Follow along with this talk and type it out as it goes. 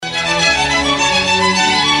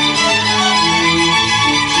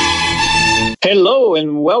Hello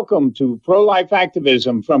and welcome to Pro-Life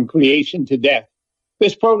Activism from Creation to Death.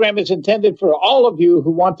 This program is intended for all of you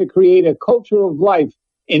who want to create a culture of life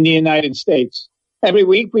in the United States. Every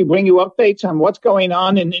week we bring you updates on what's going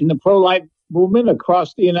on in the pro-life movement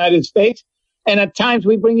across the United States. And at times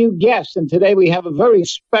we bring you guests. And today we have a very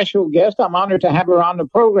special guest. I'm honored to have her on the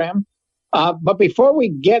program. But before we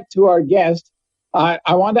get to our guest, I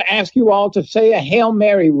want to ask you all to say a Hail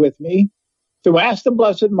Mary with me, to ask the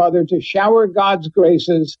Blessed Mother to shower God's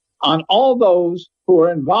graces on all those who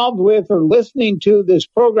are involved with or listening to this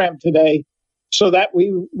program today, so that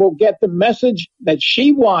we will get the message that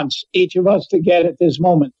she wants each of us to get at this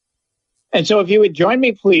moment. And so if you would join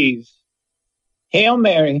me, please. Hail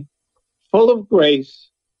Mary, full of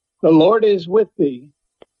grace, the Lord is with thee.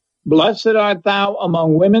 Blessed art thou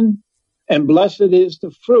among women, and blessed is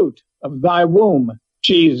the fruit of thy womb,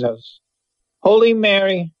 Jesus. Holy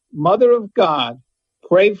Mary, Mother of God,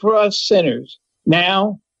 pray for us sinners,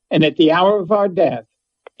 now and at the hour of our death.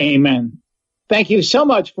 Amen. Thank you so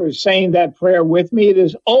much for saying that prayer with me. It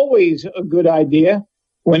is always a good idea,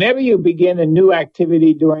 whenever you begin a new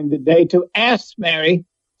activity during the day, to ask Mary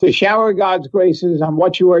to shower God's graces on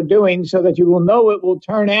what you are doing, so that you will know it will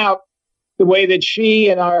turn out the way that she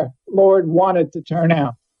and our Lord wanted to turn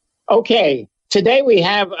out. Okay, today we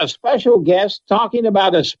have a special guest talking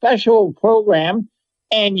about a special program,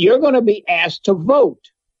 and you're going to be asked to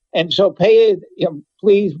vote. And so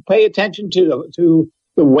please pay attention to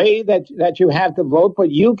the way that you have to vote,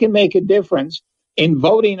 but you can make a difference in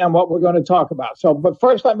voting on what we're going to talk about. But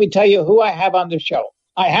first, let me tell you who I have on the show.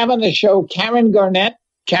 I have on the show Karen Garnett.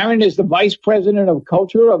 Karen is the Vice President of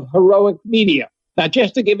Culture of Heroic Media. Now,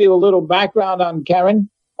 just to give you a little background on Karen,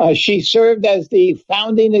 she served as the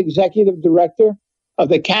founding executive director of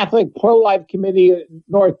the Catholic Pro-Life Committee of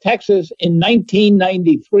North Texas in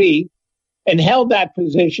 1993, and held that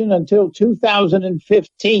position until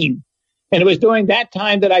 2015. And it was during that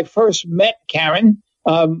time that I first met Karen,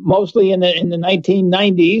 mostly in the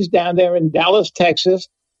 1990s down there in Dallas, Texas.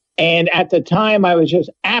 And at the time, I was just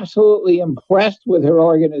absolutely impressed with her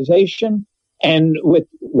organization and with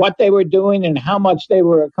what they were doing and how much they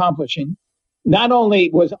were accomplishing. Not only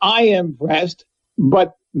was I impressed,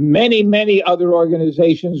 but many, many other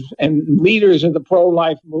organizations and leaders of the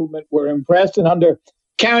pro-life movement were impressed. And under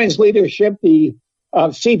Karen's leadership, the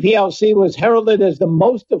CPLC was heralded as the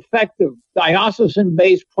most effective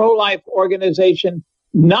diocesan-based pro-life organization,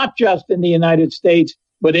 not just in the United States,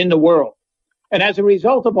 but in the world. And as a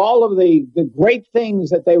result of all of the great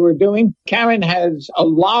things that they were doing, Karen has a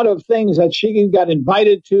lot of things that she got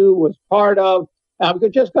invited to, was part of. I'm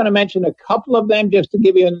just going to mention a couple of them just to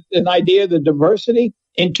give you an idea of the diversity.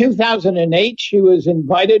 In 2008, she was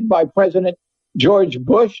invited by President George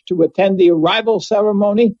Bush to attend the arrival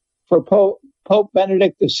ceremony for Pope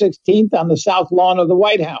Benedict XVI on the South Lawn of the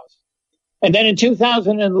White House. And then in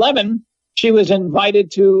 2011, she was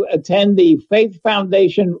invited to attend the Faith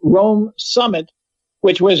Foundation Rome Summit,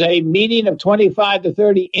 which was a meeting of 25 to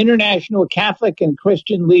 30 international Catholic and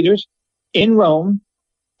Christian leaders in Rome.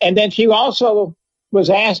 And then she also was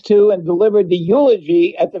asked to and delivered the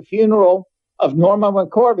eulogy at the funeral of Norma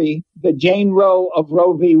McCorvey, the Jane Roe of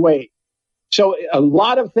Roe v. Wade. So a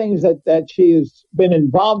lot of things that she has been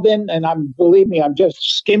involved in, and believe me, I'm just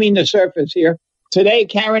skimming the surface here. Today,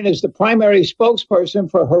 Karen is the primary spokesperson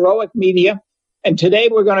for Heroic Media, and today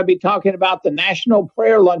we're going to be talking about the National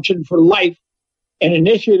Prayer Luncheon for Life, an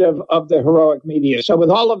initiative of the Heroic Media. So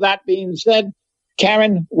with all of that being said,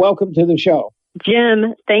 Karen, welcome to the show.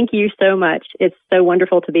 Jim, thank you so much. It's so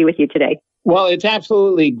wonderful to be with you today. Well, it's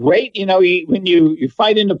absolutely great. You know, when you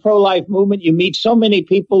fight in the pro-life movement, you meet so many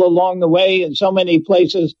people along the way in so many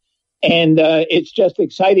places. And it's just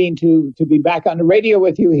exciting to be back on the radio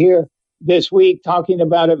with you here this week, talking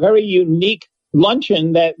about a very unique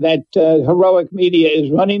luncheon that Heroic Media is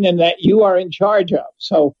running and that you are in charge of.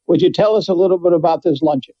 So would you tell us a little bit about this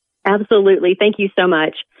luncheon? Absolutely. Thank you so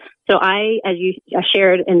much. So as you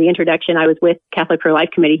shared in the introduction, I was with Catholic Pro-Life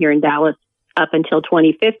Committee here in Dallas up until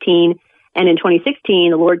 2015. And in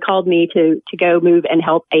 2016, the Lord called me to go move and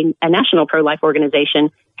help a national pro-life organization,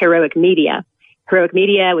 Heroic Media. Heroic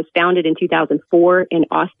Media was founded in 2004 in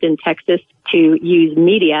Austin, Texas, to use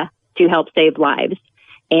media to help save lives.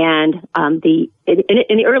 And in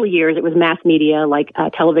the early years, it was mass media like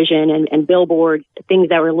television and billboards, things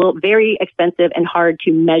that were very expensive and hard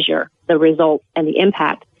to measure the results and the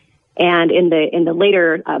impact. And in the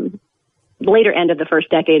later end of the first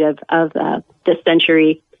decade of this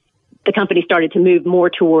century, the company started to move more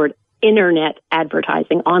toward internet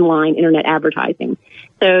advertising, online internet advertising.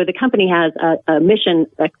 So the company has a mission,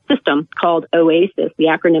 a system called OASIS. The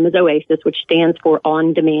acronym is OASIS, which stands for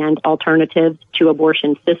On-Demand Alternatives to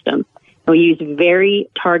Abortion System. And we use very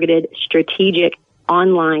targeted, strategic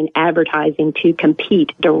online advertising to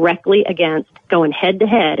compete directly against, going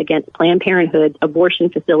head-to-head against Planned Parenthood's abortion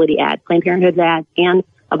facility ads, Planned Parenthood's ads, and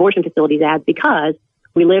abortion facilities ads, because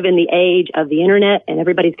we live in the age of the internet and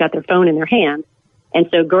everybody's got their phone in their hand. And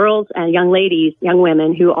so girls and young ladies, young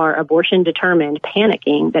women who are abortion determined,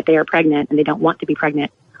 panicking that they are pregnant and they don't want to be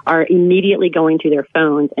pregnant, are immediately going to their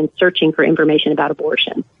phones and searching for information about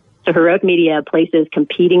abortion. So Heroic Media places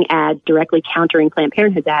competing ads directly countering Planned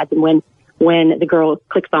Parenthood's ads. And when the girl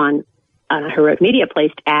clicks on a Heroic Media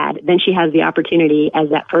placed ad, then she has the opportunity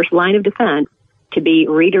as that first line of defense to be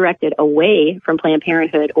redirected away from Planned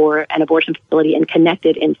Parenthood or an abortion facility and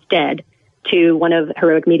connected instead to one of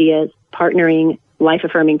Heroic Media's partnering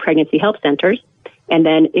life-affirming pregnancy health centers. And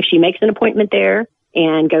then if she makes an appointment there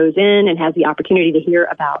and goes in and has the opportunity to hear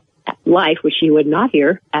about life, which she would not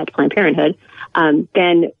hear at Planned Parenthood,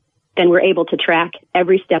 then we're able to track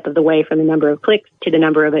every step of the way, from the number of clicks to the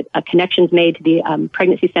number of connections made to the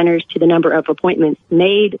pregnancy centers, to the number of appointments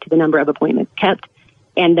made, to the number of appointments kept,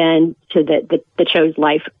 and then to the chose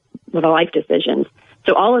life decisions.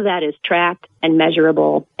 So all of that is tracked and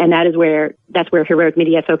measurable, and that's where Heroic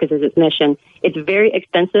Media focuses its mission. It's very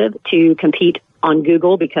expensive to compete on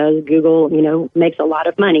Google because Google, makes a lot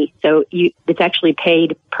of money. So it's actually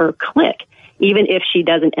paid per click. Even if she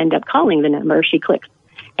doesn't end up calling the number, she clicks.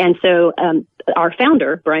 And so our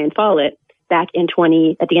founder, Brian Follett, back at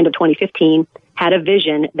the end of 2015, had a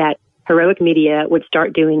vision that Heroic Media would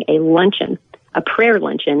start doing a luncheon, a prayer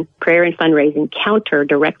luncheon, prayer and fundraising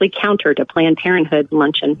directly counter to Planned Parenthood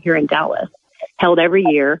luncheon here in Dallas, held every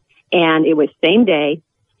year. And it was same day,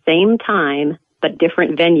 same time, but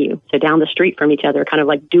different venue. So down the street from each other, kind of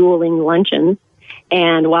like dueling luncheons.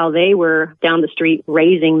 And while they were down the street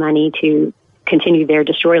raising money to continue their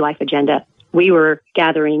Destroy Life agenda, we were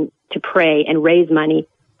gathering to pray and raise money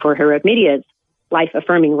for Heroic Media's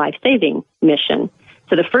life-affirming, life-saving mission.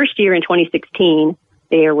 So the first year in 2016,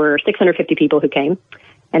 there were 650 people who came.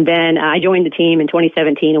 And then I joined the team in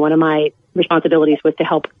 2017, and one of my responsibilities was to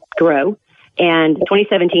help grow. And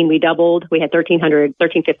 2017, we doubled. We had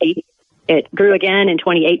 1,350. It grew again in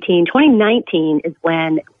 2018. 2019 is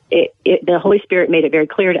when the Holy Spirit made it very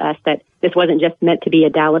clear to us that this wasn't just meant to be a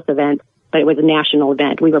Dallas event, but it was a national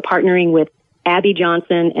event. We were partnering with Abby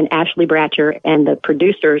Johnson and Ashley Bratcher and the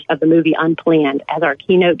producers of the movie Unplanned as our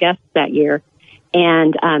keynote guests that year.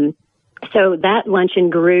 And so that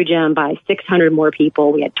luncheon grew, Jim, by 600 more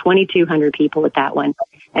people. We had 2,200 people at that one.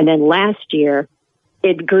 And then last year,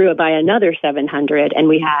 it grew by another 700, and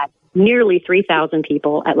we had nearly 3,000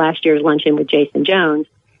 people at last year's luncheon with Jason Jones.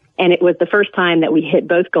 And it was the first time that we hit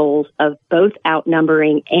both goals of both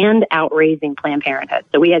outnumbering and outraising Planned Parenthood.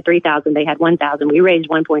 So we had 3,000, they had 1,000. We raised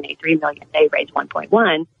 $1.83 million. They raised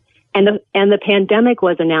 1.1. And the pandemic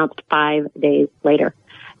was announced 5 days later.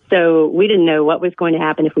 So we didn't know what was going to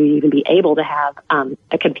happen, if we'd even be able to have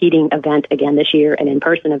a competing event again this year, an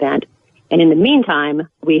in-person event. And in the meantime,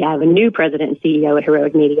 we have a new president and CEO at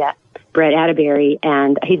Heroic Media, Brett Atterbury,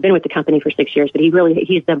 and he's been with the company for 6 years, but he's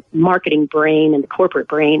the marketing brain and the corporate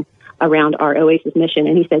brain around our OASIS mission.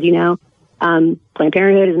 And he said, Planned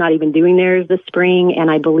Parenthood is not even doing theirs this spring, and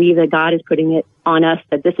I believe that God is putting it on us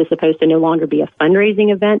that this is supposed to no longer be a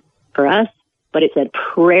fundraising event for us, but it's a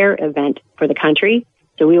prayer event for the country.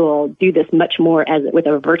 So we will do this much more with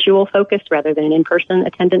a virtual focus rather than an in-person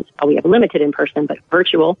attendance. We have limited in-person, but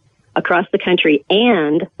virtual across the country,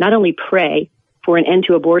 and not only pray for an end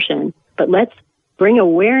to abortion, but let's bring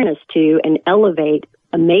awareness to and elevate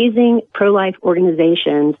amazing pro-life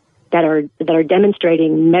organizations that are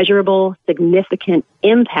demonstrating measurable, significant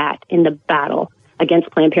impact in the battle against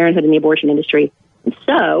Planned Parenthood and the abortion industry. And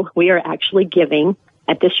so we are actually giving,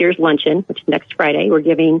 at this year's luncheon, which is next Friday, we're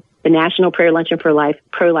giving the National Prayer Luncheon for Life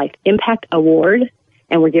Pro-Life Impact Award,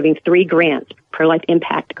 and we're giving 3 grants, Pro-Life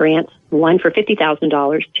Impact grants, one for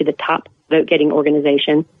 $50,000 to the top vote-getting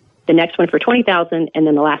organization, the next one for $20,000, and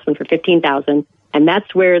then the last one for $15,000, and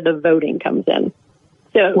that's where the voting comes in.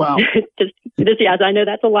 So, wow. Yes, I know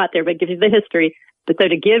that's a lot there, but it gives you the history. But so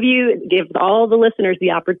to give all the listeners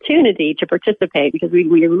the opportunity to participate, because we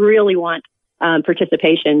really want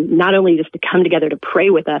participation, not only just to come together to pray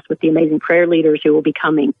with us, with the amazing prayer leaders who will be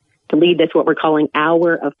coming to lead this, what we're calling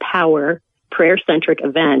Hour of Power prayer-centric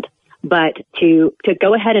event, but to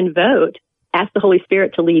go ahead and vote, ask the Holy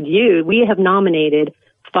Spirit to lead you. We have nominated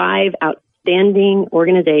 5 outstanding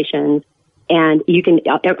organizations, and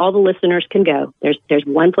all the listeners can go. There's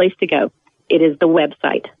one place to go. It is the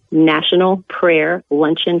website,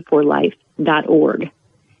 nationalprayerlunctionforlife.org.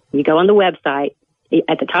 You go on the website.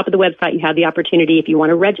 At the top of the website, you have the opportunity, if you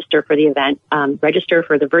want to register for the event, register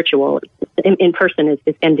for the virtual. In person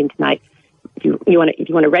is ending tonight. If you want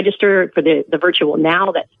to register for the virtual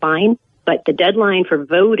now, that's fine. But the deadline for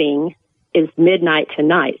voting is midnight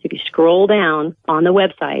tonight. So if you scroll down on the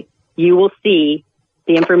website, you will see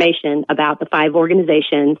the information about the 5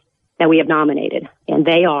 organizations that we have nominated. And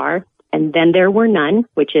they are, And Then There Were None,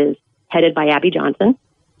 which is headed by Abby Johnson.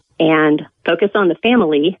 And Focus on the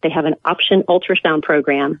Family, they have an option ultrasound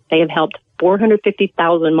program. They have helped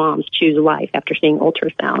 450,000 moms choose life after seeing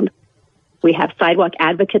ultrasound. We have Sidewalk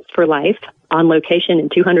Advocates for Life on location in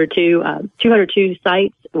 202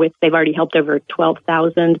 sites. They've already helped over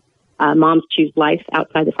 12,000 moms choose life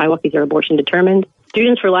outside the sidewalk. These are abortion determined.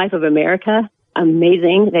 Students for Life of America,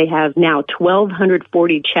 amazing. They have now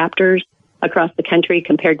 1,240 chapters across the country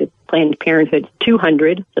compared to Planned Parenthood's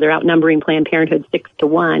 200. So they're outnumbering Planned Parenthood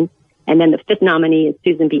 6-1. And then the 5th nominee is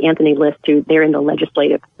Susan B. Anthony List, who they're in the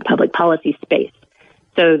legislative public policy space.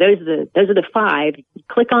 So those are the 5.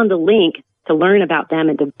 Click on the link to learn about them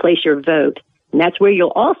and to place your vote. And that's where you'll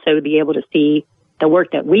also be able to see the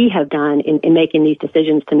work that we have done in making these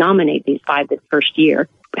decisions to nominate these 5 this first year.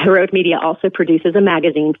 Heroic Media also produces a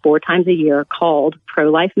magazine 4 times a year called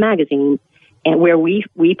Pro-Life Magazine, and where we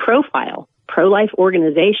profile pro-life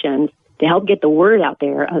organizations to help get the word out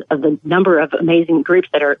there of the number of amazing groups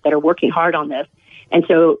that are working hard on this. And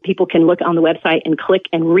so people can look on the website and click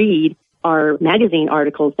and read our magazine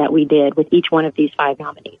articles that we did with each one of these 5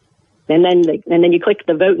 nominees. And then you click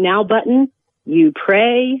the Vote Now button, you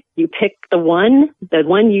pray, you pick the one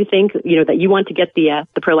you think, that you want to get the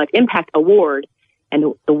Pro-Life Impact Award.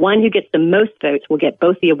 And the one who gets the most votes will get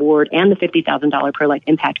both the award and the $50,000 Pro-Life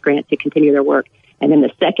Impact Grant to continue their work. And then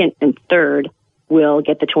the second and third will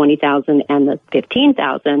get the $20,000 and the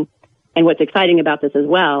 $15,000. And what's exciting about this as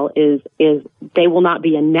well is they will not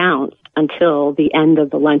be announced until the end of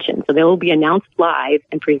the luncheon. So they will be announced live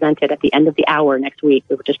and presented at the end of the hour next week,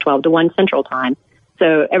 which is 12-1 Central Time.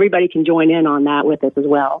 So everybody can join in on that with us as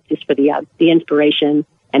well, just for the inspiration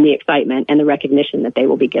and the excitement and the recognition that they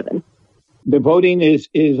will be given. The voting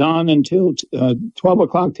is on until 12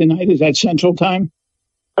 o'clock tonight. Is that Central Time?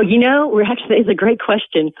 Oh, it's a great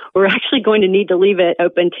question. We're actually going to need to leave it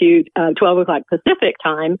open to 12 o'clock Pacific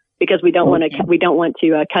time because we don't want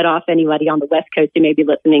to cut off anybody on the West Coast who may be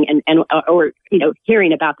listening or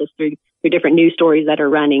hearing about this through different news stories that are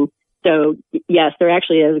running. So yes, there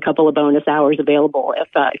actually is a couple of bonus hours available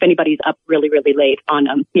if anybody's up really, really late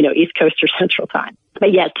on East Coast or Central Time.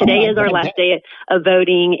 But yes, today is our last day of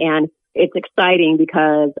voting, and it's exciting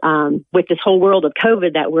because with this whole world of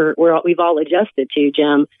COVID that we've all adjusted to,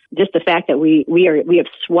 Jim, just the fact that we have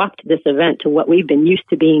swapped this event to what we've been used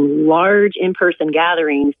to being large in-person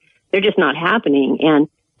gatherings, they're just not happening.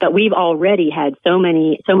 But we've already had so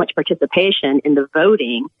much participation in the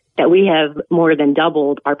voting that we have more than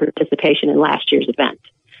doubled our participation in last year's event.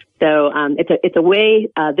 So it's a way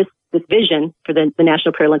this vision for the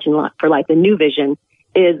National Prayer Luncheon for Life, the new vision,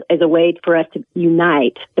 is a way for us to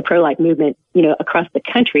unite the pro-life movement, across the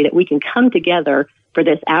country, that we can come together for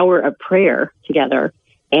this hour of prayer together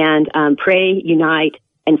and pray, unite,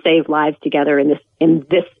 and save lives together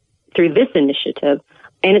through this initiative.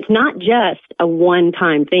 And it's not just a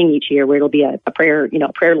one-time thing each year where it'll be a prayer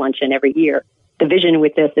luncheon every year. The vision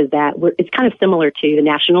with this is that it's kind of similar to the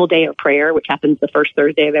National Day of Prayer, which happens the first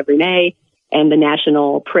Thursday of every May, and the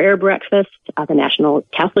National Prayer Breakfast, the National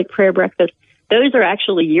Catholic Prayer Breakfast. Those are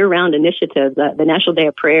actually year-round initiatives. The National Day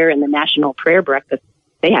of Prayer and the National Prayer Breakfast,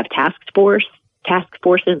 they have task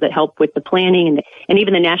forces that help with the planning, and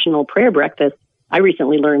even the National Prayer Breakfast. I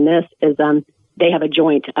recently learned this is they have a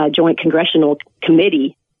joint congressional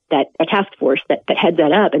committee, a task force that heads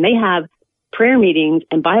that up, and they have prayer meetings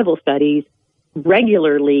and Bible studies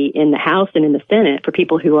regularly in the House and in the Senate for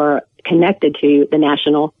people who are connected to the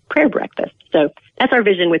National Prayer Breakfast. So that's our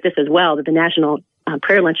vision with this as well, that the National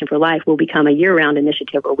Prayer Luncheon for Life will become a year-round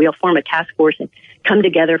initiative where we'll form a task force and come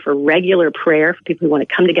together for regular prayer for people who want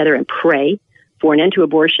to come together and pray for an end to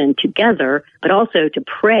abortion together, but also to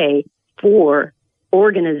pray for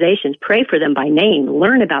organizations, pray for them by name,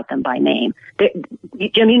 learn about them by name.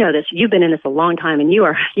 Jim, you know this. You've been in this a long time, and you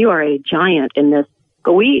are a giant in this.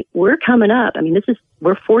 But we're coming up. I mean,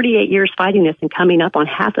 we're 48 years fighting this and coming up on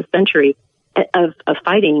half a century of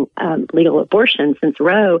fighting legal abortion since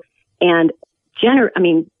Roe, and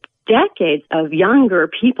decades younger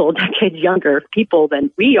people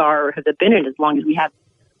than we are or have been in as long as we have.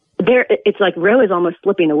 It's like Roe is almost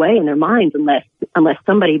slipping away in their minds unless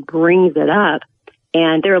somebody brings it up.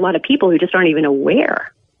 And there are a lot of people who just aren't even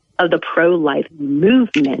aware of the pro-life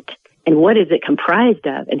movement and what is it comprised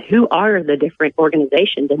of, and who are the different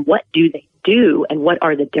organizations, and what do they do, and what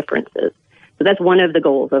are the differences. So that's one of the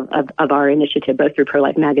goals of our initiative, both through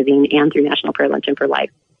Pro-Life Magazine and through National Prayer Luncheon for Life,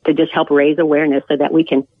 to just help raise awareness so that we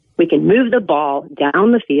can move the ball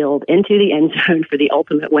down the field into the end zone for the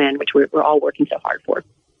ultimate win, which we're all working so hard for.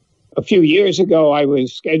 A few years ago, I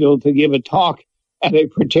was scheduled to give a talk at a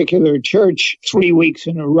particular church 3 weeks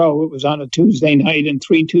in a row. It was on a Tuesday night and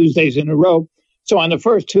 3 Tuesdays in a row. So on the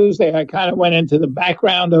first Tuesday, I kind of went into the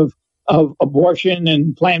background of abortion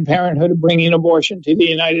and Planned Parenthood bringing abortion to the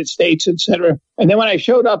United States, et cetera. And then when I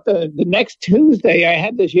showed up the next Tuesday, I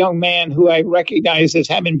had this young man who I recognized as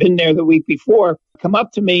having been there the week before come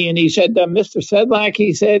up to me, and he said, Mr. Sedlak,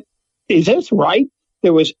 he said, is this right?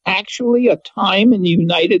 There was actually a time in the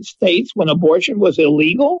United States when abortion was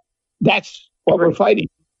illegal? That's what we're fighting,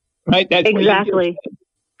 right? That's exactly.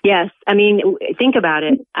 Yes. I mean, think about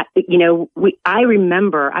it. I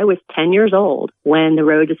remember I was 10 years old when the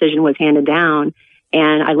Roe decision was handed down,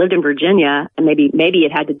 and I lived in Virginia, and maybe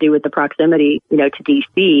it had to do with the proximity, to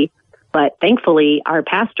DC. But thankfully, our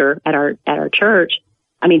pastor at our church,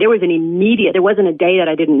 I mean, there wasn't a day that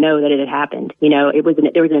I didn't know that it had happened. There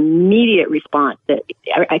was an immediate response that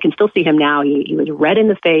I can still see him now. He was red in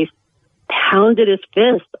the face, pounded his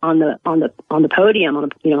fist on the podium, on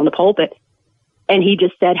the pulpit. And he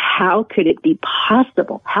just said, how could it be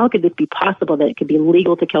possible? How could this be possible that it could be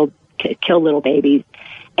legal to kill little babies?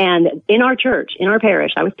 And in our church, in our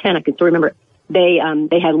parish, I was 10, I can still remember, they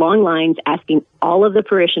had long lines asking all of the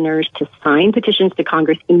parishioners to sign petitions to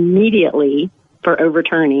Congress immediately for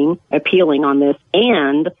overturning, appealing on this.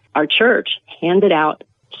 And our church handed out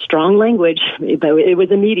strong language, but it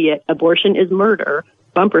was immediate, abortion is murder,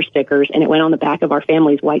 bumper stickers, and it went on the back of our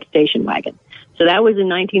family's white station wagon. So that was in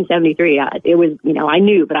 1973. It was, I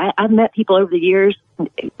knew, but I've met people over the years.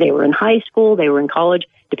 They were in high school, they were in college,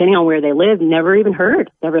 depending on where they lived, never heard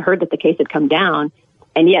that the case had come down.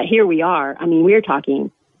 And yet here we are. I mean, we're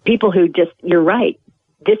talking people who just, you're right.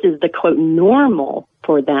 This is the quote normal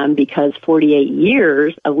for them because 48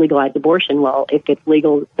 years of legalized abortion. Well, if it's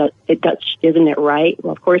legal, isn't it right?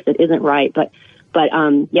 Well, of course it isn't right. But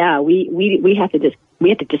we have to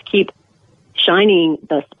just keep shining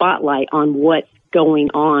the spotlight on what's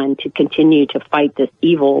going on to continue to fight this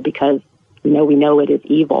evil because we know it is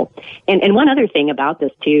evil. And one other thing about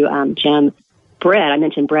this too, Jim, Brett, I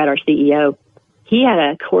mentioned Brett, our CEO, he had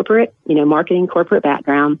a corporate, marketing corporate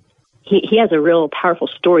background. He has a real powerful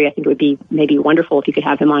story. I think it would be maybe wonderful if you could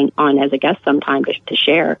have him on as a guest sometime to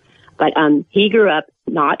share. But he grew up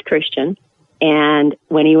not Christian, and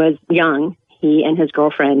when he was young, he and his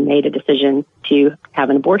girlfriend made a decision to have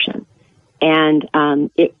an abortion. And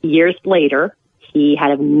years later, he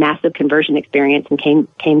had a massive conversion experience and came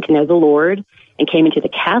to know the Lord and came into the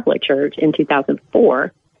Catholic Church in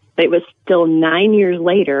 2004. But it was still 9 years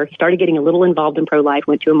later, he started getting a little involved in pro-life,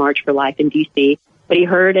 went to a March for Life in D.C., but he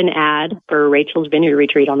heard an ad for Rachel's Vineyard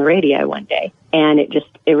Retreat on the radio one day, and it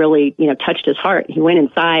really, touched his heart. He went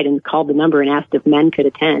inside and called the number and asked if men could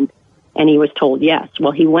attend, and he was told yes.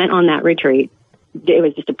 Well, he went on that retreat. It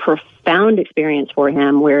was just a profound experience for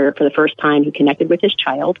him where, for the first time, he connected with his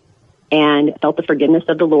child and felt the forgiveness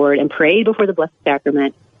of the Lord and prayed before the Blessed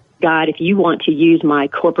Sacrament, God, if you want to use my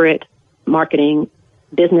corporate marketing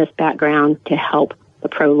business background to help the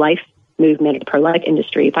pro-life movement or the pro-life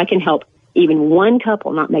industry, if I can help even one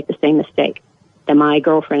couple not make the same mistake that my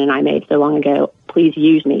girlfriend and I made so long ago, please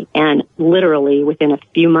use me. And literally within a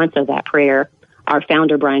few months of that prayer, our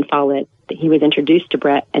founder, Brian Follett, he was introduced to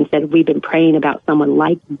Brett and said, we've been praying about someone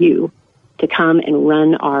like you to come and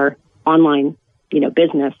run our online,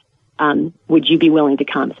 business. Would you be willing to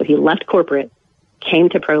come? So he left corporate, came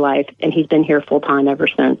to pro-life, and he's been here full time ever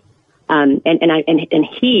since. And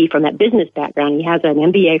he, from that business background, he has an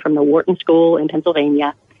MBA from the Wharton School in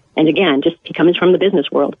Pennsylvania. And again, he comes from the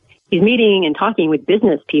business world. He's meeting and talking with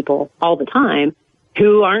business people all the time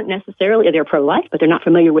who aren't necessarily, they're pro-life, but they're not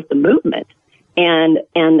familiar with the movement. And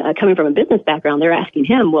coming from a business background, they're asking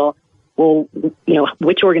him, well,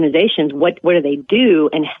 which organizations, what do they do,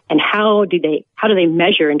 and how do they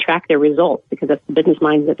measure and track their results, because that's the business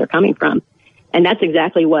minds that they're coming from. And that's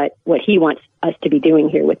exactly what he wants us to be doing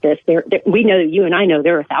here with this. We know, you and I know,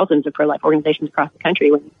 there are thousands of pro-life organizations across the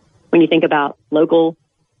country. When you think about local,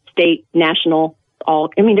 state, national,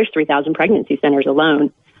 there's 3,000 pregnancy centers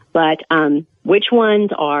alone. But which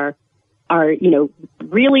ones are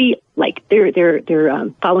really like they're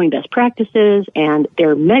following best practices, and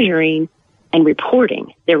they're measuring and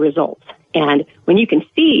reporting their results. And when you can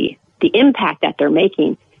see the impact that they're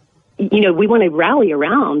making, we want to rally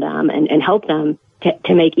around them and help them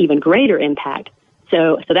to make even greater impact.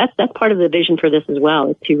 So that's part of the vision for this as well,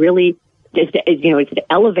 is to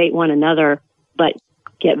elevate one another, but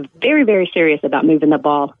get very, very serious about moving the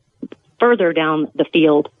ball further down the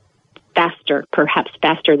field faster, perhaps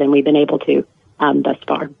faster than we've been able to thus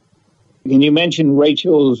far. And you mentioned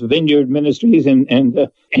Rachel's Vineyard Ministries, and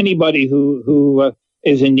anybody who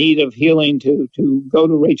is in need of healing to go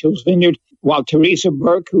to Rachel's Vineyard. While Teresa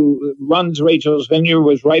Burke, who runs Rachel's Vineyard,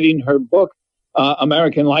 was writing her book,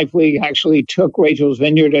 American Life League actually took Rachel's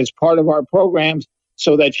Vineyard as part of our programs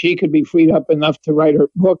so that she could be freed up enough to write her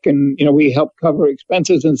book. And, we helped cover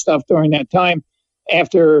expenses and stuff during that time.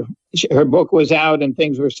 After her book was out and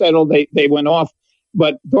things were settled, they went off.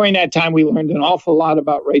 But during that time, we learned an awful lot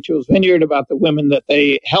about Rachel's Vineyard, about the women that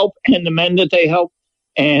they help and the men that they help.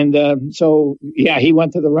 And he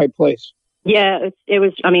went to the right place. Yeah, it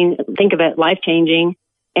was, think of it, life-changing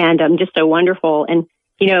and just so wonderful. And,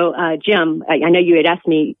 Jim, I know you had asked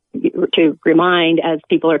me to remind, as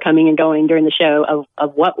people are coming and going during the show,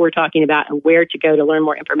 of what we're talking about and where to go to learn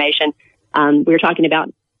more information. We were talking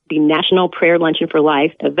about the National Prayer Luncheon for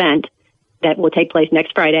Life event that will take place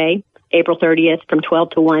next Friday, April 30th from 12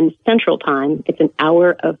 to 1 Central Time. It's an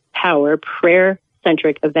hour of power,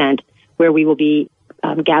 prayer-centric event where we will be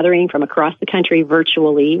gathering from across the country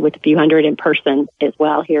virtually with a few hundred in person as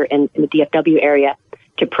well here in the DFW area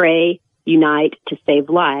to pray, unite, to save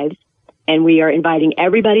lives. And we are inviting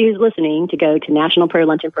everybody who's listening to go to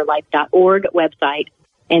nationalprayerlunctionforlife.org website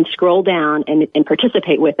and scroll down and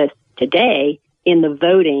participate with us today in the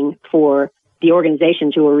voting for the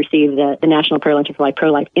organizations who will receive the National Prayer Luncheon for Life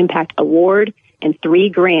Pro-Life Impact Award and 3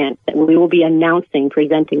 grants that we will be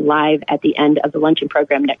presenting live at the end of the luncheon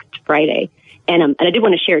program next Friday. And I did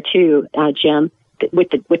want to share too, Jim, with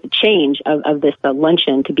the change of this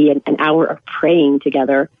luncheon to be an hour of praying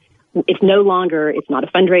together. It's not a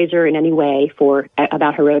fundraiser in any way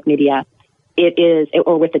about Heroic Media. It is,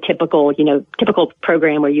 or with the typical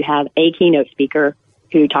program where you have a keynote speaker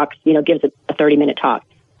who talks, gives a 30-minute talk.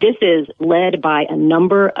 This is led by a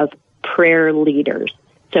number of prayer leaders.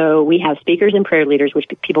 So we have speakers and prayer leaders, which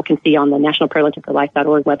people can see on the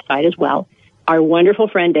nationalprayerlunctionforlife.org website as well. Our wonderful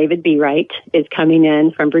friend David B. Wright is coming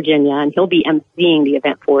in from Virginia, and he'll be emceeing the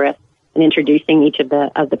event for us and introducing each of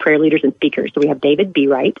the prayer leaders and speakers. So we have David B.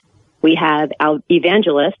 Wright. We have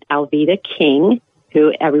evangelist Alveda King,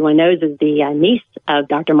 who everyone knows is the niece of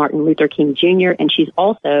Dr. Martin Luther King Jr., and she's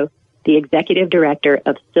also the executive director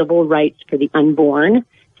of Civil Rights for the Unborn.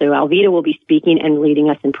 So Alveda will be speaking and leading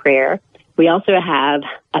us in prayer. We also have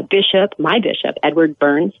my bishop, Edward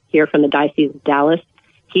Burns, here from the Diocese of Dallas.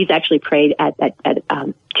 He's actually prayed at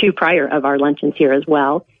 2 prior of our luncheons here as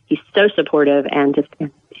well. He's so supportive and just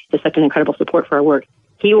such an incredible support for our work.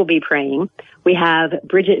 He will be praying. We have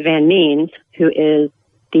Bridget Van Means, who is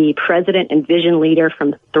the president and vision leader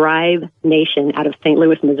from Thrive Nation out of St.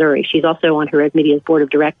 Louis, Missouri. She's also on Heroic Media's board of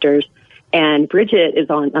directors. And Bridget is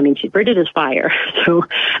Bridget is fire. So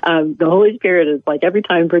the Holy Spirit is like, every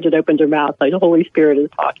time Bridget opens her mouth, like the Holy Spirit is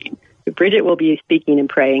talking. So Bridget will be speaking and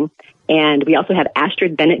praying. And we also have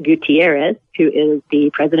Astrid Bennett Gutierrez, who is the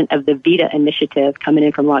president of the VITA Initiative, coming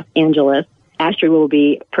in from Los Angeles. Astrid will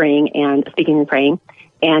be praying and speaking and praying.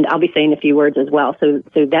 And I'll be saying a few words as well. So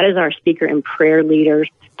that is our speaker and prayer leaders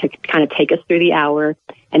to kind of take us through the hour.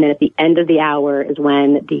 And then at the end of the hour is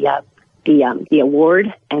when the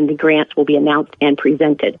award and the grants will be announced and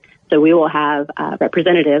presented. So we will have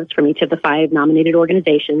representatives from each of the 5 nominated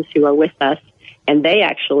organizations who are with us, and they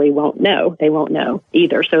actually won't know. They won't know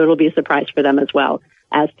either. So it'll be a surprise for them as well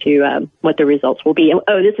as to what the results will be. And,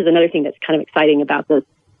 this is another thing that's kind of exciting about this,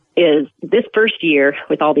 is this first year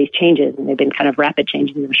with all these changes, and they've been kind of rapid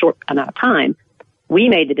changes in a short amount of time, we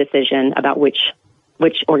made the decision about which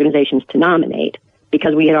organizations to nominate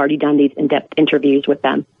because we had already done these in-depth interviews with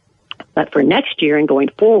them. But for next year and going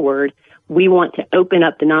forward, we want to open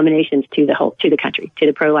up the nominations to the country, to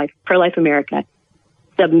the Pro-Life America.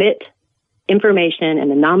 Submit information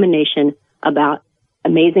and the nomination about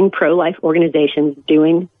amazing pro-life organizations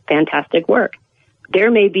doing fantastic work. There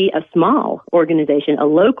may be a small organization, a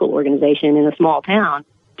local organization in a small town,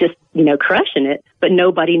 just, crushing it, but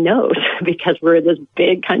nobody knows because we're this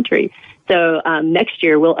big country. So next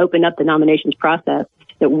year we'll open up the nominations process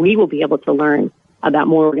so that we will be able to learn about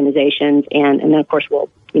more organizations, and then of course we'll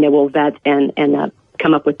vet and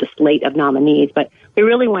come up with the slate of nominees. But we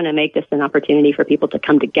really want to make this an opportunity for people to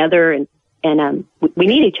come together, and we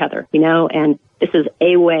need each other, and this is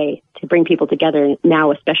a way to bring people together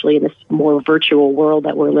now, especially in this more virtual world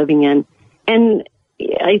that we're living in. And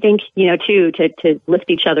I think, too, to lift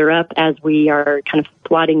each other up as we are kind of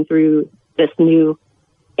plodding through this new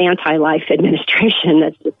anti-life administration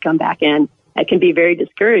that's just come back in. It can be very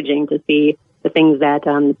discouraging to see the things that,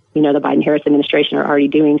 the Biden-Harris administration are already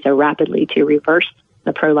doing so rapidly to reverse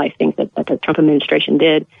the pro-life things that the Trump administration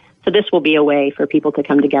did. So this will be a way for people to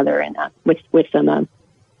come together and with some,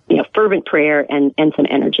 fervent prayer and some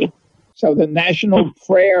energy. So the National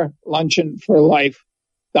Prayer Luncheon for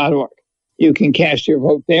Life.org. You can cast your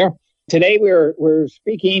vote there. Today we're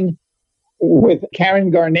speaking with Karen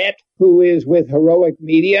Garnett, who is with Heroic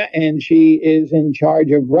Media, and she is in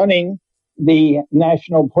charge of running the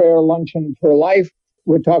National Prayer Luncheon for Life.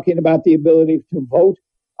 We're talking about the ability to vote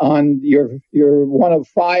on your one of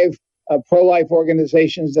 5 pro-life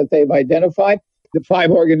organizations that they've identified. The 5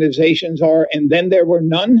 organizations are And Then There Were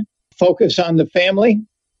None, Focus on the Family,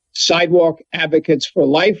 Sidewalk Advocates for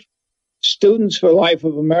Life, Students for Life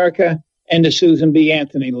of America, and the Susan B.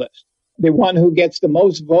 Anthony list. The one who gets the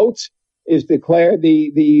most votes is declared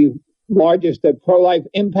the largest Pro-Life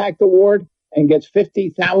Impact Award and gets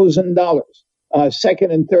 $50,000.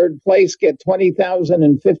 Second and third place get $20,000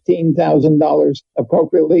 and $15,000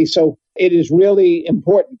 appropriately. So it is really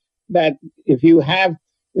important that if you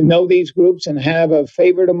know these groups and have a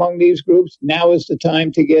favorite among these groups, now is the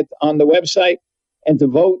time to get on the website and to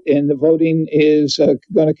vote. And the voting is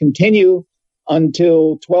going to continue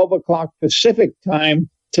until 12 o'clock Pacific time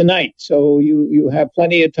tonight. So you have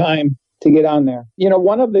plenty of time to get on there.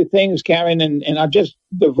 One of the things, Karen, and I'll just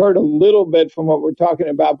divert a little bit from what we're talking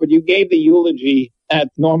about, but you gave the eulogy at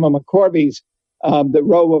Norma McCorvey's, the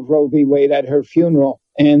Roe v. Wade, at her funeral.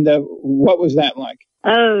 And what was that like?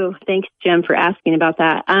 Oh, thanks, Jim, for asking about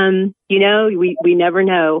that. We never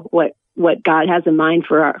know what God has in mind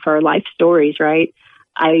for our life stories, right?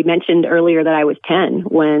 I mentioned earlier that I was 10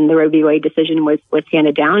 when the Roe v. Wade decision was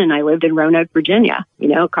handed down, and I lived in Roanoke, Virginia,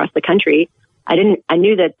 across the country. I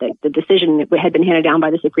knew that the decision had been handed down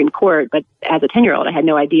by the Supreme Court, but as a 10-year-old, I had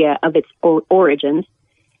no idea of its origins.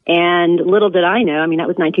 And little did I know, that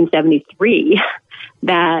was 1973,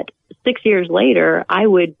 that 6 years later, I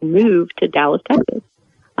would move to Dallas, Texas.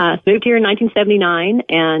 Moved here in 1979,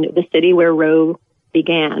 and the city where Roe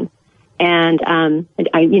began. And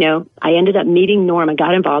I ended up meeting Norma,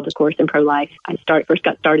 got involved, of course, in pro-life. I first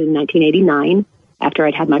got started in 1989. After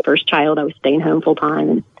I'd had my first child, I was staying home full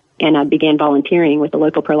time, and I began volunteering with the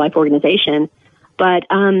local pro-life organization. But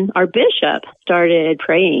our bishop started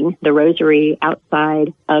praying the rosary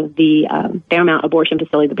outside of the Fairmount abortion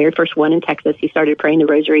facility, the very first one in Texas. He started praying the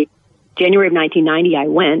rosary. January of 1990, I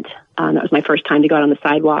went. That was my first time to go out on the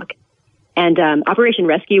sidewalk. And Operation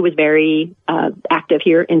Rescue was very active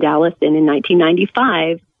here in Dallas. And in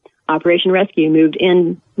 1995, Operation Rescue moved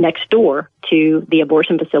in next door to the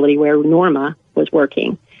abortion facility where Norma was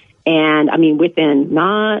working. And within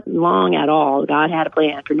not long at all, God had a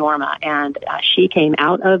plan for Norma. And she came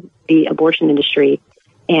out of the abortion industry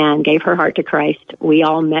and gave her heart to Christ. We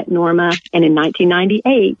all met Norma. And in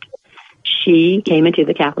 1998, she came into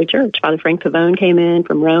the Catholic Church. Father Frank Pavone came in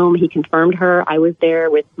from Rome. He confirmed her. I was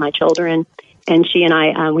there with my children. And she and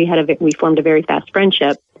I, we formed a very fast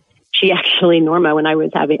friendship. She actually, Norma, I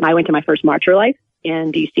went to my first March for Life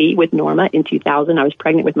in D.C. with Norma in 2000. I was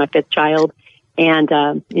pregnant with my 5th child. And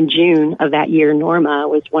in June of that year, Norma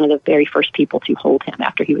was one of the very first people to hold him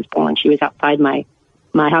after he was born. She was outside my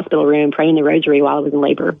hospital room praying the rosary while I was in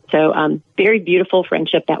labor. So very beautiful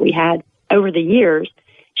friendship that we had over the years.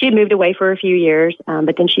 She had moved away for a few years,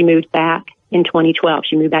 but then she moved back in 2012.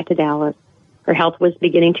 She moved back to Dallas. Her health was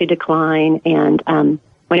beginning to decline, and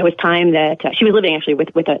when it was time that she was living actually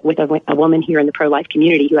with a woman here in the pro-life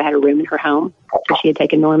community who had a room in her home, so she had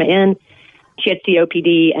taken Norma in. She had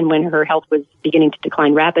COPD, and when her health was beginning to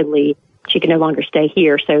decline rapidly, she could no longer stay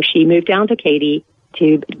here. So she moved down to Katy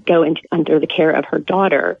to go under the care of her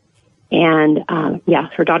daughter. And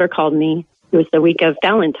her daughter called me. It was the week of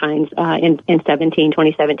Valentine's in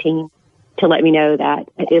 2017, to let me know that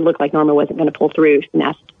it looked like Norma wasn't going to pull through, and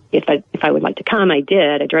asked if I would like to come. I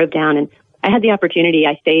did. I drove down, and I had the opportunity.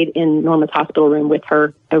 I stayed in Norma's hospital room with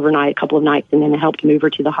her overnight, a couple of nights, and then I helped move her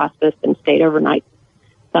to the hospice and stayed overnight.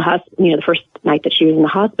 The first night that she was in the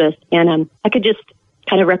hospice, and I could just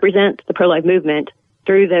kind of represent the pro-life movement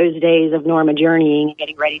through those days of Norma journeying and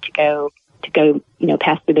getting ready to go,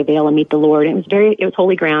 pass through the veil and meet the Lord. And it was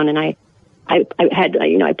holy ground, and I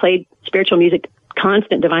played spiritual music,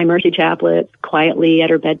 constant Divine Mercy chaplets, quietly at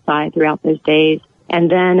her bedside throughout those days. And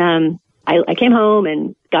then I came home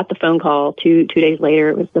and got the phone call 2 days later.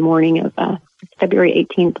 It was the morning of February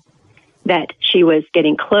 18th that she was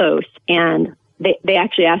getting close, and they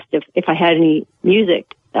actually asked if I had any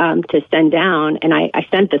music to send down, and I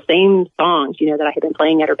sent the same songs, that I had been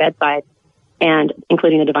playing at her bedside, and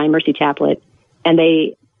including the Divine Mercy chaplet. And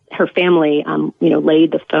her family,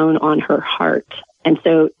 laid the phone on her heart. And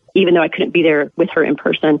so even though I couldn't be there with her in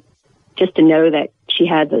person just to know that she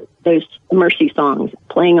had those mercy songs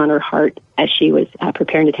playing on her heart as she was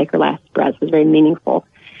preparing to take her last breath was very meaningful.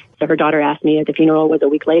 So her daughter asked me at the funeral was a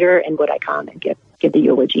week later, and would I come and give the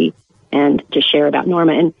eulogy and just share about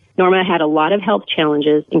Norma. And Norma had a lot of health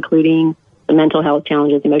challenges, including the mental health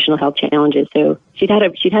challenges, emotional health challenges. So she'd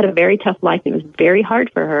had a very tough life, and it was very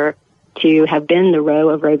hard for her to have been the Roe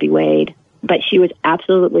of Roe v. Wade. But she was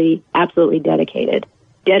absolutely dedicated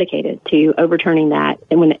to overturning that.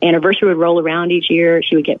 And when the anniversary would roll around each year,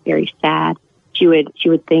 she would get very sad. She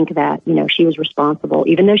would think that, she was responsible.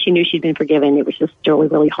 Even though she knew she'd been forgiven, it was just really,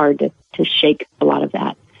 really hard to shake a lot of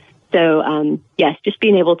that. So, yes, just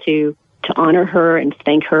being able to honor her and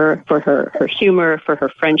thank her for her humor, for her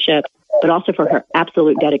friendship, but also for her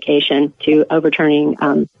absolute dedication to overturning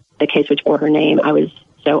the case which bore her name. I was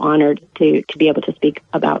so honored to be able to speak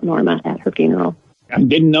about Norma at her funeral. I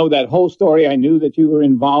didn't know that whole story. I knew that you were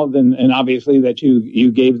involved and obviously that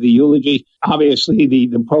you gave the eulogy. Obviously,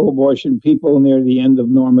 the pro-abortion people near the end of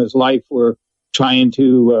Norma's life were trying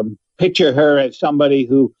to picture her as somebody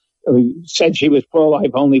who said she was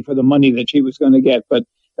pro-life only for the money that she was going to get. But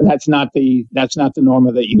that's not the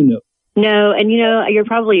Norma that you knew. No, and you're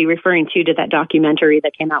probably referring to that documentary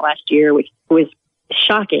that came out last year, which was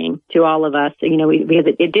shocking to all of us, because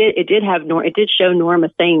it did show Norma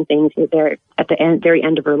saying things there at the very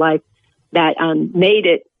end of her life that made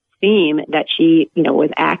it seem that she, was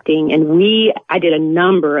acting. And I did a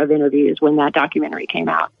number of interviews when that documentary came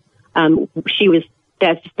out.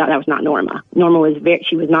 That was not Norma. Norma was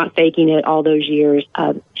she was not faking it all those years.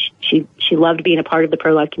 She loved being a part of the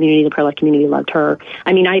pro-life community. The pro-life community loved her.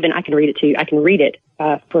 I mean, I can read it to you. I can read it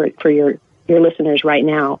for your listeners right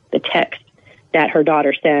now. The text that her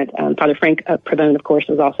daughter sent. Father Frank Pavone, of course,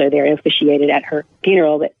 was also there and officiated at her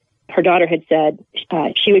funeral. But her daughter had said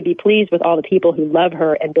she would be pleased with all the people who love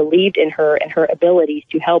her and believed in her and her abilities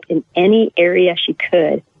to help in any area she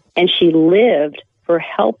could. And she lived for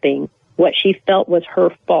helping what she felt was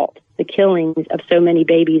her fault, the killings of so many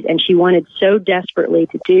babies. And she wanted so desperately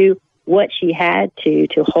to do what she had to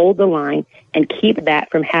hold the line and keep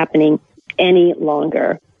that from happening any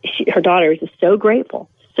longer. Her daughter is just so grateful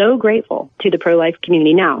to the pro-life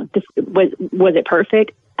community. Now, was it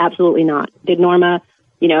perfect? Absolutely not. Did Norma,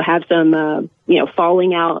 have some,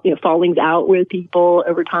 fallings out with people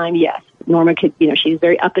over time? Yes. Norma could, she's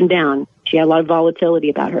very up and down. She had a lot of volatility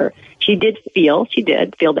about her. She did feel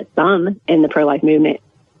that some in the pro-life movement,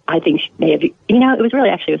 I think she may have, it was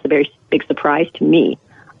a very big surprise to me.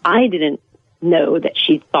 I didn't know that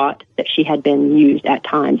she thought that she had been used at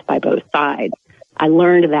times by both sides. I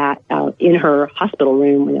learned that in her hospital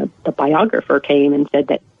room when the biographer came and said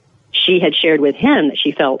that she had shared with him that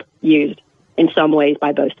she felt used in some ways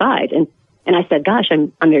by both sides. And I said, gosh,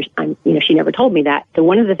 she never told me that. So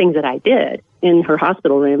one of the things that I did in her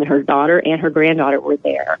hospital room, and her daughter and her granddaughter were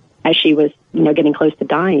there as she was, getting close to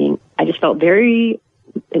dying. I just felt very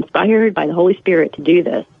inspired by the Holy Spirit to do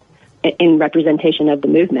this in representation of the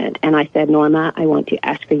movement. And I said, Norma, I want to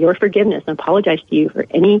ask for your forgiveness and apologize to you for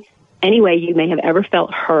any way you may have ever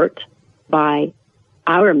felt hurt by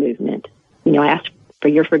our movement. I asked for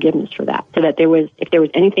your forgiveness for that, so that if there was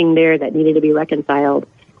anything there that needed to be reconciled,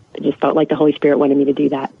 it just felt like the Holy Spirit wanted me to do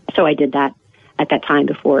that. So I did that at that time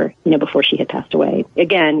before she had passed away.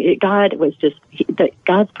 Again,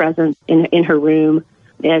 God's presence in her room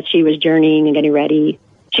as she was journeying and getting ready.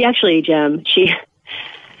 She actually, Jim,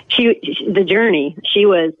 the journey, she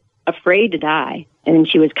was afraid to die. And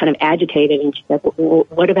she was kind of agitated, and she said, well,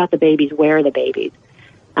 what about the babies? Where are the babies?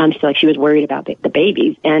 She was worried about the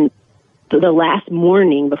babies. And the last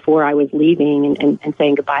morning before I was leaving and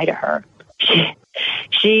saying goodbye to her,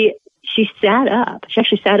 she sat up. She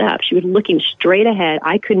actually sat up. She was looking straight ahead.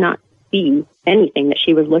 I could not see anything that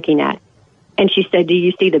she was looking at. And she said, do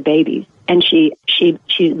you see the babies? And she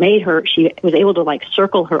was able to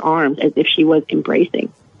circle her arms as if she was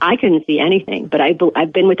embracing. I couldn't see anything, but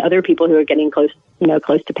I've been with other people who are getting close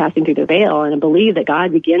to passing through the veil, and I believe that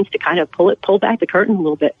God begins to kind of pull back the curtain a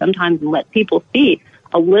little bit sometimes and let people see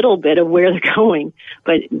a little bit of where they're going.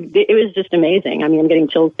 But it was just amazing. I mean, I'm getting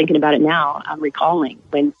chills thinking about it now. I'm recalling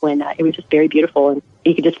when it was just very beautiful, and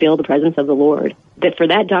you could just feel the presence of the Lord. That for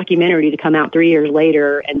that documentary to come out 3 years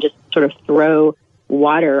later and just sort of throw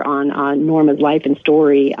water on Norma's life and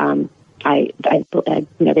story, they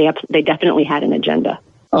definitely had an agenda.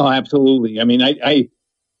 Oh, absolutely. I mean, I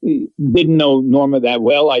didn't know Norma that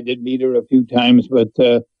well. I did meet her a few times, but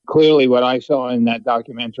clearly what I saw in that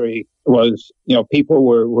documentary was, people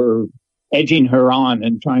were edging her on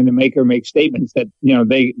and trying to make her make statements that,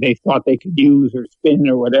 they thought they could use or spin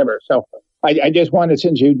or whatever. So I just wanted,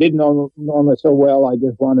 since you did know Norma so well, I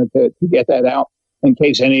just wanted to get that out. in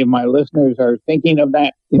case any of my listeners are thinking of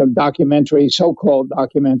that, documentary, so-called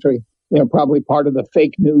documentary, probably part of the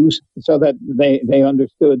fake news, so that they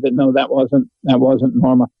understood that no, that wasn't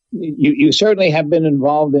Norma. You certainly have been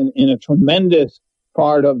involved in a tremendous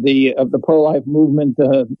part of the pro-life movement,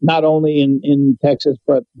 not only in Texas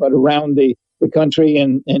but around the country,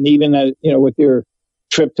 and even with your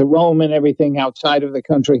trip to Rome and everything outside of the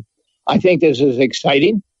country. I think this is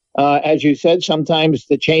exciting. As you said, sometimes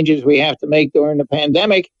the changes we have to make during the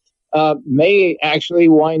pandemic may actually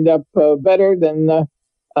wind up better than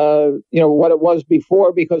what it was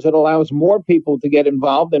before, because it allows more people to get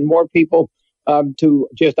involved and more people to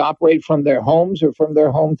just operate from their homes or from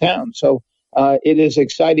their hometown. So it is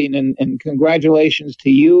exciting, and congratulations to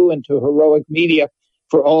you and to Heroic Media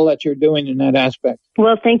for all that you're doing in that aspect.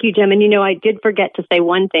 Well, thank you, Jim. And, I did forget to say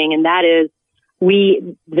one thing, and that is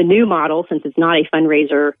the new model, since it's not a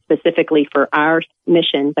fundraiser specifically for our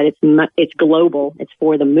mission, but it's global, it's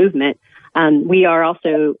for the movement. We are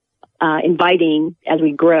also inviting, as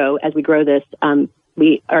we grow this,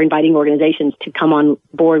 we are inviting organizations to come on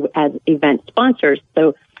board as event sponsors.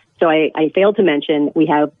 So I failed to mention we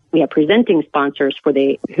have presenting sponsors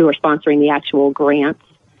who are sponsoring the actual grants,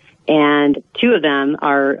 and two of them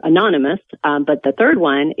are anonymous. But the third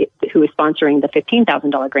one, who is sponsoring the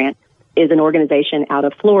 $15,000 grant, is an organization out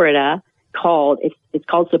of Florida called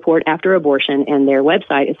Support After Abortion, and their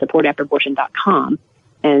website is supportafterabortion.com.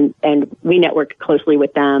 And we network closely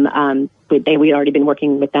with them. We'd already been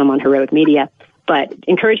working with them on Heroic Media, but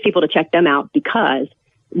encourage people to check them out, because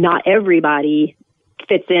not everybody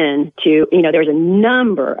fits in to, there's a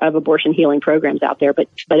number of abortion healing programs out there, but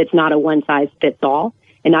it's not a one size fits all.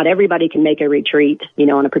 And not everybody can make a retreat,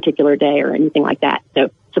 on a particular day or anything like that.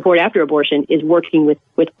 So Support After Abortion is working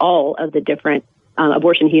with all of the different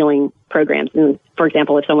abortion healing programs. And for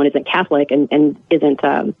example, if someone isn't Catholic and isn't,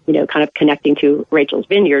 kind of connecting to Rachel's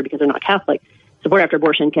Vineyard because they're not Catholic, Support After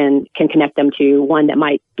Abortion can connect them to one that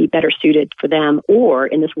might be better suited for them. Or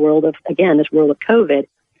in this world of COVID,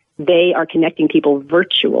 they are connecting people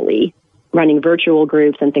virtually, running virtual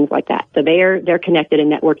groups and things like that. So they're connected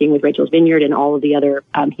and networking with Rachel's Vineyard and all of the other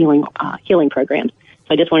healing programs.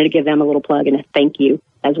 So I just wanted to give them a little plug and a thank you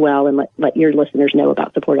as well, and let your listeners know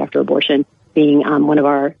about Support After Abortion being one of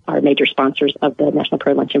our major sponsors of the National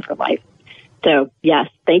Pro Luncheon for Life. So yes,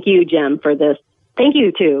 thank you, Jim, for this. Thank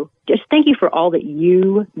you too. Just thank you for all that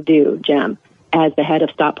you do, Jim, as the head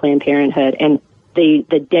of Stop Planned Parenthood, and the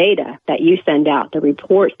data that you send out, the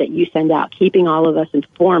reports that you send out, keeping all of us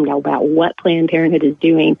informed about what Planned Parenthood is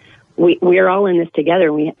doing. We are all in this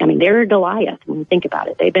together. They're Goliath when you think about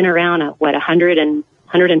it. They've been around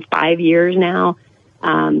 105 years now.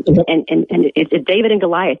 And it's David and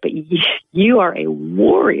Goliath, but you are a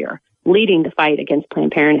warrior leading the fight against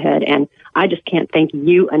Planned Parenthood. And I just can't thank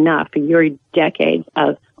you enough for your decades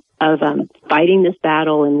of fighting this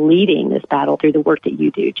battle and leading this battle through the work that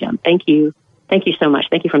you do, Jim. Thank you. Thank you so much.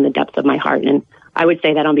 Thank you from the depths of my heart. And I would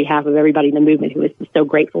say that on behalf of everybody in the movement who is so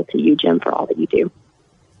grateful to you, Jim, for all that you do.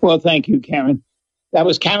 Well, thank you, Karen. That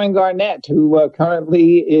was Karen Garnett, who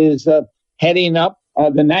currently is heading up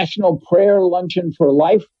the National Prayer Luncheon for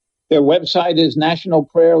Life. Their website is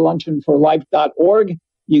nationalprayerluncheonforlife.org.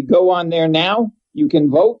 You go on there now, you can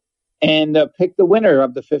vote and pick the winner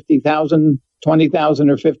of the 50,000, 20,000,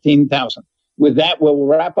 or 15,000. With that, we'll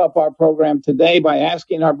wrap up our program today by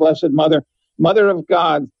asking our Blessed Mother, Mother of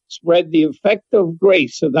God, spread the effect of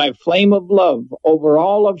grace of thy flame of love over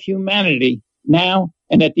all of humanity now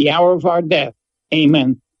and at the hour of our death.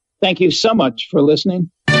 Amen. Thank you so much for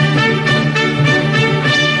listening.